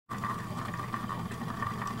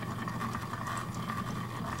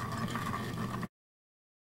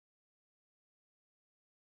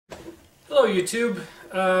Hello YouTube.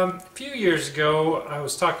 A few years ago I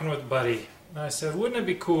was talking with a buddy and I said, wouldn't it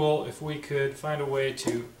be cool if we could find a way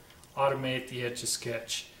to automate the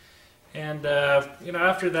Etch-a-Sketch? And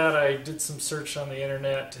after that I did some search on the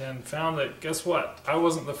internet and found that, guess what? I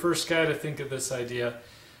wasn't the first guy to think of this idea.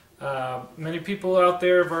 Many people out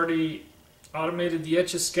there have already automated the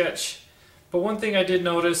Etch-a-Sketch, but one thing I did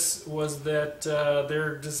notice was that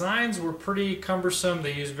their designs were pretty cumbersome.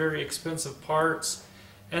 They used very expensive parts,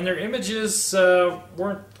 and their images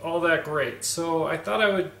weren't all that great. So I thought I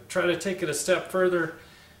would try to take it a step further,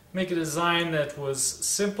 make a design that was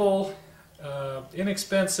simple,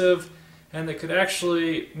 inexpensive, and that could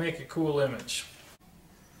actually make a cool image.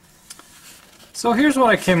 So here's what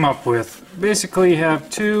I came up with. Basically you have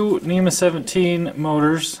two NEMA 17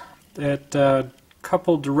 motors that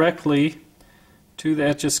couple directly to the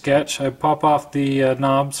Etch-a-Sketch. I pop off the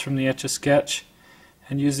knobs from the Etch-a-Sketch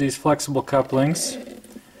and use these flexible couplings.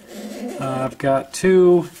 I've got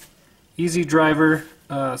two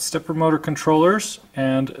EasyDriver stepper motor controllers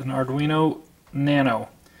and an Arduino Nano.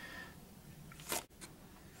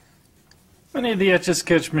 Many of the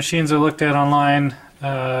Etch-a-Sketch machines I looked at online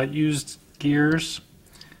used gears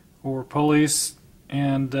or pulleys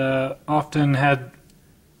and often had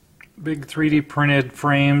big 3D printed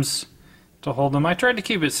frames to hold them. I tried to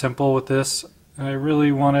keep it simple with this. I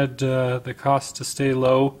really wanted the cost to stay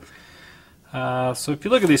low. So if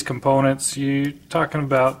you look at these components, you're talking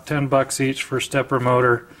about $10 each for a stepper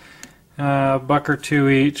motor, $1 or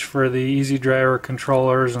 $2 each for the EasyDriver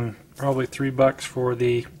controllers, and probably $3 for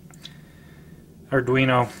the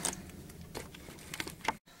Arduino.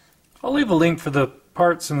 I'll leave a link for the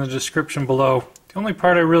parts in the description below. The only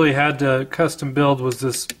part I really had to custom build was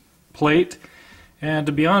this plate, and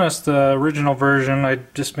to be honest, the original version I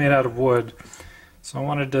just made out of wood. So I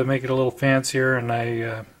wanted to make it a little fancier, and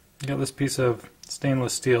I got this piece of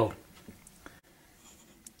stainless steel.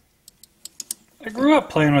 I grew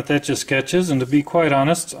up playing with Etch-a-Sketches, and to be quite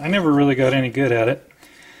honest, I never really got any good at it.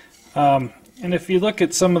 And if you look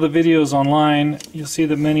at some of the videos online, you'll see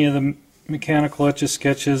that many of the mechanical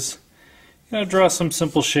Etch-a-Sketches draw some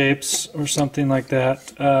simple shapes or something like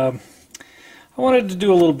that. I wanted to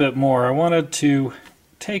do a little bit more. I wanted to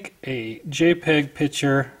take a JPEG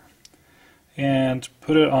picture and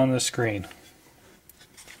put it on the screen.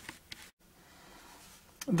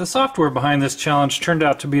 The software behind this challenge turned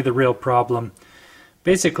out to be the real problem.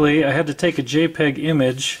 Basically, I had to take a JPEG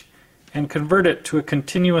image and convert it to a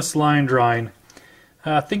continuous line drawing.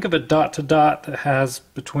 Think of a dot to dot that has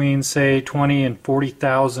between, say, 20 and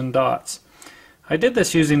 40,000 dots. I did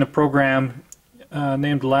this using a program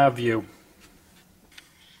named LabView.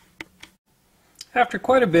 After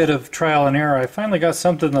quite a bit of trial and error, I finally got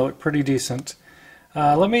something that looked pretty decent.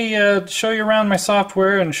 Let me show you around my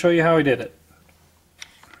software and show you how I did it.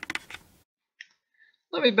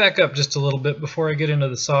 Let me back up just a little bit before I get into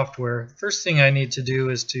the software. First thing I need to do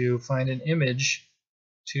is to find an image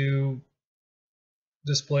to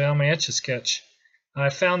display on my Etch-a-Sketch. I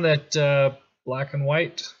found that black and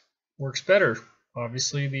white works better.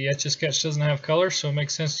 Obviously the Etch-a-Sketch doesn't have color, so it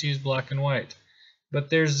makes sense to use black and white. But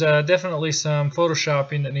there's definitely some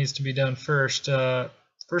photoshopping that needs to be done first.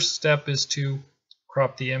 First step is to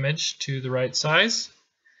crop the image to the right size,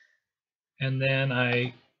 and then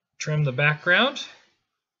I trim the background.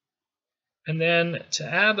 And then to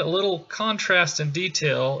add a little contrast and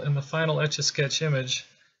detail in the final Etch-a-Sketch image,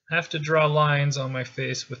 I have to draw lines on my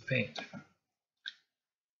face with paint.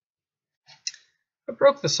 I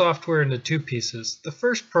broke the software into two pieces. The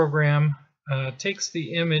first program takes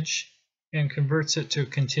the image and converts it to a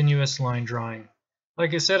continuous line drawing.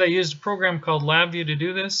 Like I said, I used a program called LabView to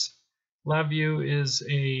do this. LabView is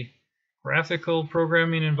a graphical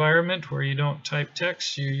programming environment where you don't type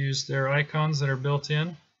text, you use their icons that are built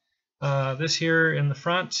in. This here in the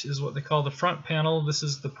front is what they call the front panel. This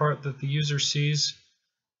is the part that the user sees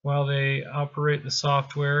while they operate the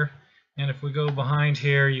software. And if we go behind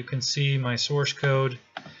here, you can see my source code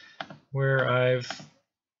where I've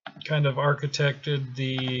kind of architected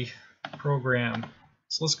the program.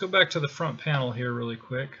 So let's go back to the front panel here really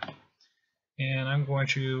quick. And I'm going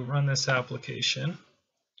to run this application.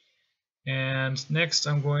 And next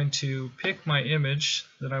I'm going to pick my image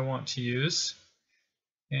that I want to use.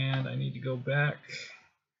 And I need to go back.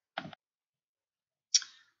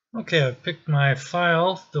 Okay, I've picked my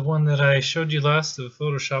file, the one that I showed you last, the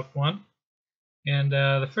Photoshop one. And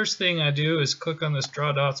the first thing I do is click on this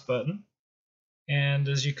Draw Dots button. And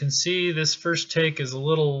as you can see, this first take is a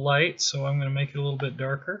little light, so I'm going to make it a little bit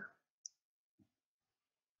darker.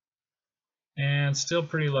 And still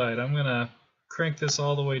pretty light. I'm going to crank this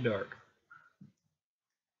all the way dark.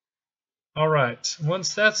 Alright,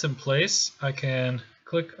 once that's in place, I can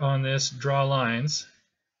click on this Draw Lines,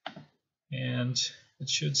 and it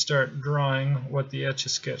should start drawing what the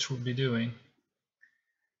Etch-a-Sketch will be doing.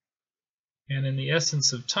 And in the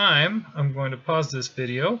essence of time, I'm going to pause this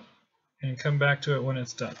video and come back to it when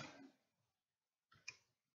it's done.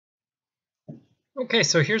 Okay,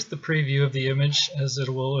 so here's the preview of the image as it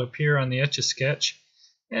will appear on the Etch-a-Sketch.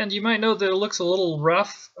 And you might note that it looks a little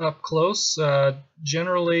rough up close.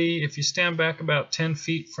 Generally, if you stand back about 10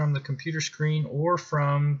 feet from the computer screen or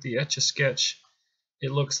from the Etch-a-Sketch,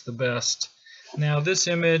 it looks the best. Now this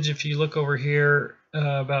image, if you look over here,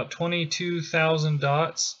 about 22,000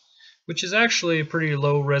 dots, which is actually a pretty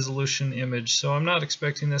low resolution image. So I'm not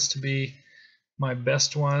expecting this to be my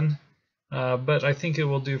best one. But I think it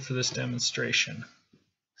will do for this demonstration.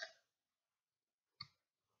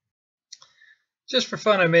 Just for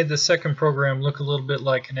fun, I made the second program look a little bit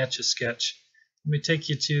like an Etch-a-Sketch. Let me take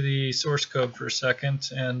you to the source code for a second,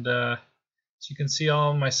 and as you can see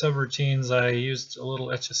all my subroutines, I used a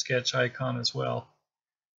little Etch-a-Sketch icon as well.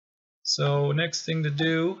 So next thing to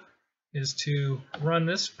do is to run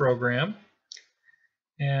this program,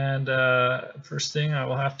 and first thing I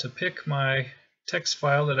will have to pick my text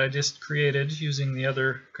file that I just created using the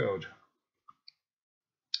other code.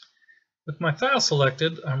 With my file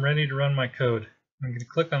selected, I'm ready to run my code. I'm going to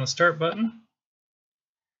click on the Start button,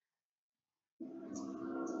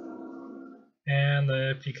 and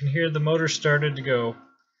if you can hear, the motor started to go.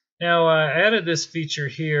 Now I added this feature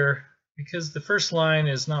here because the first line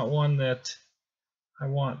is not one that I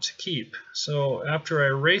want to keep. So after I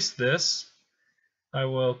erase this, I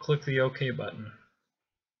will click the OK button.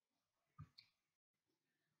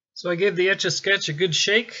 So I gave the Etch-a-Sketch a good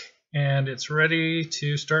shake, and it's ready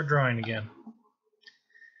to start drawing again.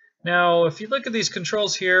 Now, if you look at these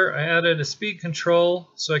controls here, I added a speed control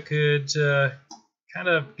so I could kind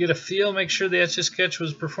of get a feel, make sure the Etch-a-Sketch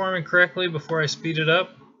was performing correctly before I speed it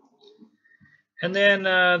up. And then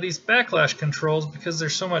these backlash controls, because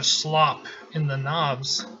there's so much slop in the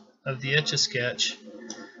knobs of the Etch-a-Sketch,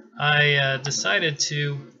 I decided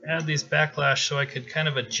to add these backlash so I could kind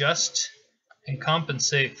of adjust and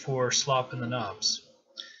compensate for slop in the knobs.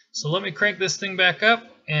 So let me crank this thing back up,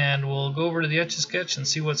 and we'll go over to the Etch-a-Sketch and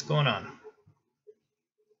see what's going on.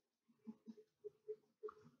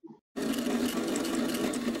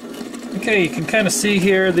 Okay, you can kind of see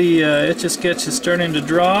here the Etch-a-Sketch is starting to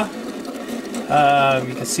draw.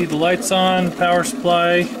 You can see the lights on, power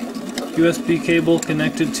supply, USB cable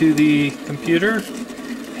connected to the computer.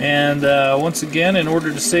 And once again, in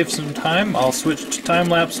order to save some time, I'll switch to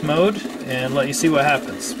time-lapse mode and let you see what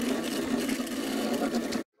happens.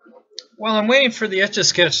 While I'm waiting for the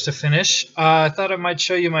Etch-a-Sketch to finish, I thought I might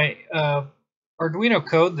show you my Arduino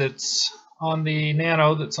code that's on the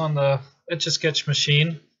Nano, that's on the Etch-a-Sketch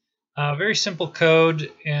machine. Very simple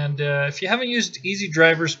code, and if you haven't used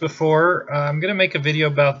EasyDrivers before, I'm going to make a video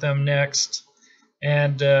about them next.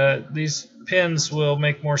 And these pins will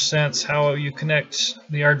make more sense how you connect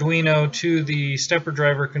the Arduino to the stepper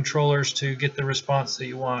driver controllers to get the response that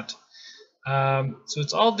you want. So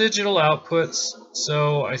it's all digital outputs,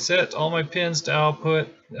 so I set all my pins to output,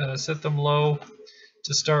 set them low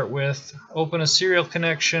to start with, open a serial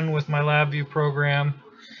connection with my LabView program,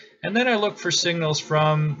 and then I look for signals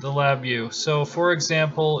from the LabView. So for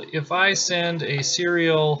example, if I send a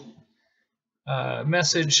serial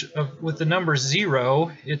message with the number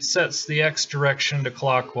 0, it sets the X direction to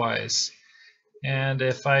clockwise. And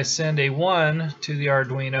if I send a 1 to the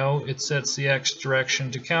Arduino, it sets the X direction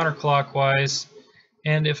to counterclockwise.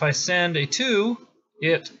 And if I send a 2,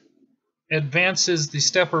 it advances the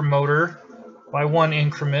stepper motor by 1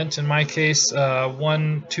 increment, in my case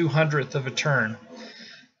 1/200th of a turn.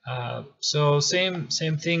 So same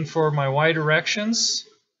thing for my Y directions,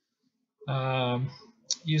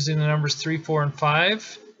 using the numbers 3, 4, and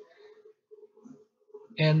 5.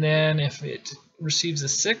 And then if it receives a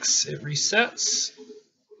 6, it resets.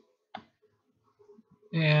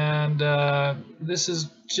 And this is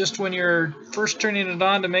just when you're first turning it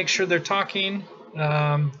on to make sure they're talking.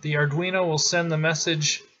 The Arduino will send the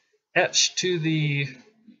message etch to the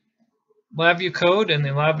LabView code, and the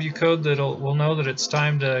LabView code will know that it's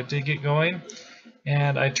time to get going.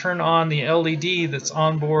 And I turn on the LED that's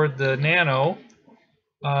on board the Nano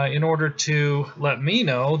in order to let me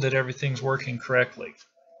know that everything's working correctly.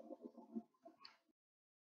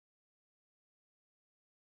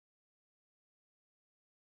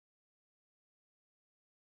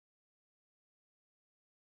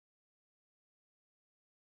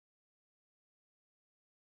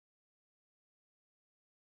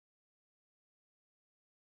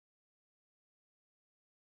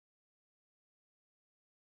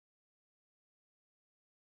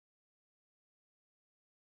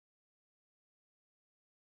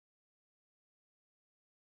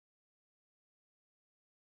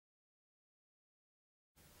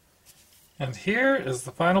 And here is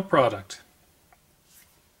the final product.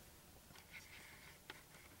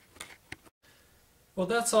 Well,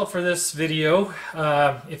 that's all for this video.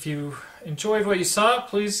 If you enjoyed what you saw,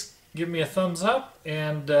 please give me a thumbs up,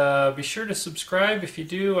 and be sure to subscribe. If you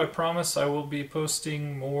do, I promise I will be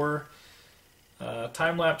posting more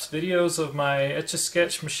time-lapse videos of my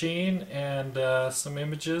Etch-a-Sketch machine and some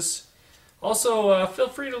images. Also, feel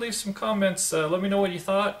free to leave some comments. Let me know what you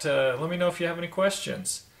thought. Let me know if you have any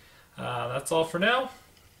questions. That's all for now.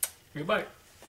 Goodbye.